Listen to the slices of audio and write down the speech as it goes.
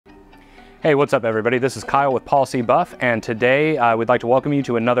Hey, what's up everybody? This is Kyle with Policy Buff, and today we'd like to welcome you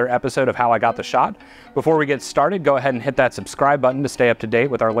to another episode of How I Got the Shot. Before we get started, go ahead and hit that subscribe button to stay up to date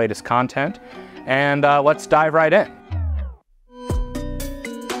with our latest content, and let's dive right in.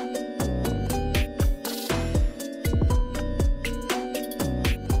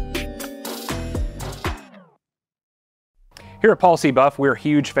 Here at Policy Buff, we're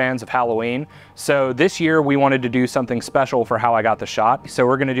huge fans of Halloween, so this year we wanted to do something special for How I Got the Shot. So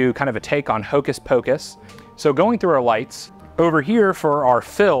we're gonna do kind of a take on Hocus Pocus. So going through our lights, over here for our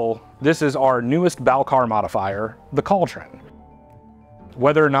fill, this is our newest Bal-Cauldron modifier, the Cauldron.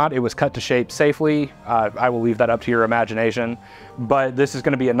 Whether or not it was cut to shape safely, I will leave that up to your imagination, but this is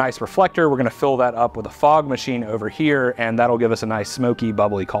gonna be a nice reflector. We're gonna fill that up with a fog machine over here, and that'll give us a nice smoky,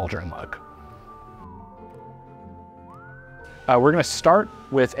 bubbly cauldron look. We're going to start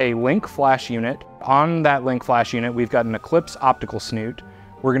with a link flash unit. On that link flash unit, we've got an Eclipse optical snoot.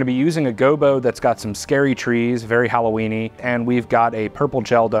 We're going to be using a gobo that's got some scary trees, very Halloween-y, and we've got a purple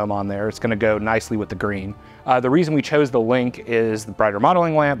gel dome on there. It's going to go nicely with the green. The reason we chose the link is the brighter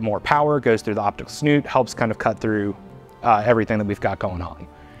modeling lamp, more power, goes through the optical snoot, helps kind of cut through everything that we've got going on.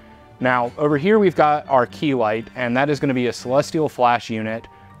 Now, over here we've got our key light, and that is going to be a celestial flash unit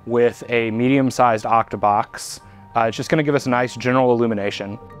with a medium-sized octabox. It's just going to give us a nice general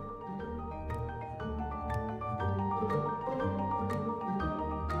illumination.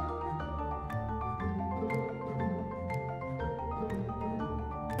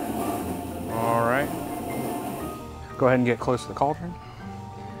 All right. Go ahead and get close to the cauldron.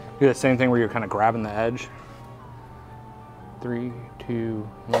 Do the same thing where you're kind of grabbing the edge. 3, 2,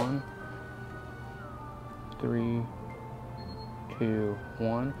 1. 3, 2,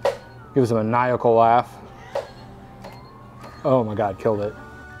 1. Give us a maniacal laugh. Oh my God, killed it.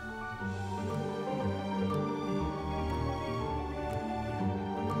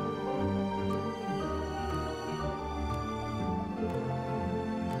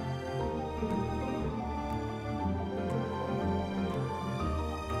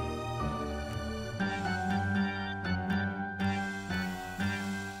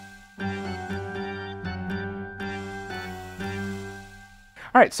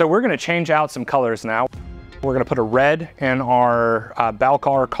 All right, so we're gonna change out some colors now. We're gonna put a red in our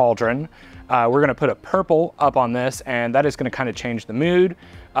Bal-Cauldron cauldron. We're gonna put a purple up on this, and that is gonna kind of change the mood.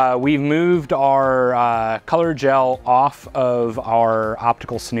 We've moved our color gel off of our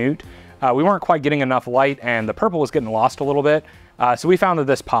optical snoot. We weren't quite getting enough light, and the purple was getting lost a little bit. So we found that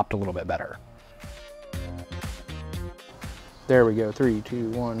this popped a little bit better. There we go, 3, 2,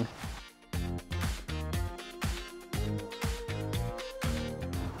 1.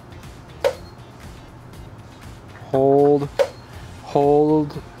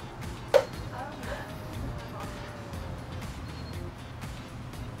 Hold.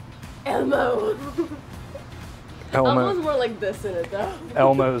 Elmo. Elmo's more like this in it though.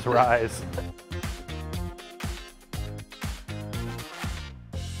 Elmo's rise.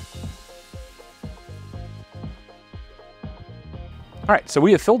 All right, so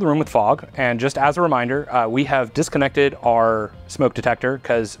we have filled the room with fog, and just as a reminder, we have disconnected our smoke detector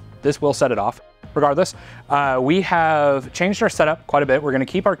because this will set it off. Regardless, we have changed our setup quite a bit. We're gonna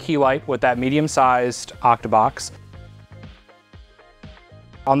keep our key light with that medium-sized octabox.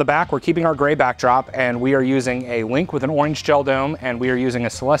 On the back, we're keeping our gray backdrop, and we are using a link with an orange gel dome, and we are using a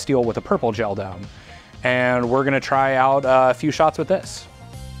celestial with a purple gel dome. And we're gonna try out a few shots with this.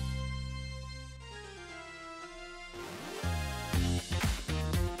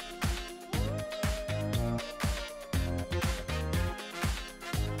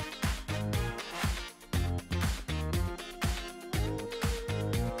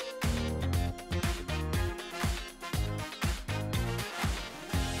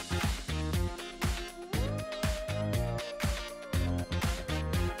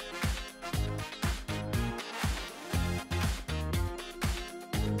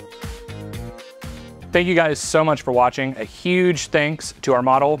 Thank you guys so much for watching. A huge thanks to our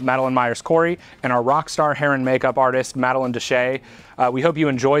model, MADELYNNE Myers-Corey, and our rock star hair and makeup artist, MADELYNNE DESHEA. We hope you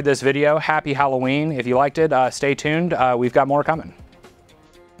enjoyed this video. Happy Halloween. If you liked it, stay tuned. We've got more coming.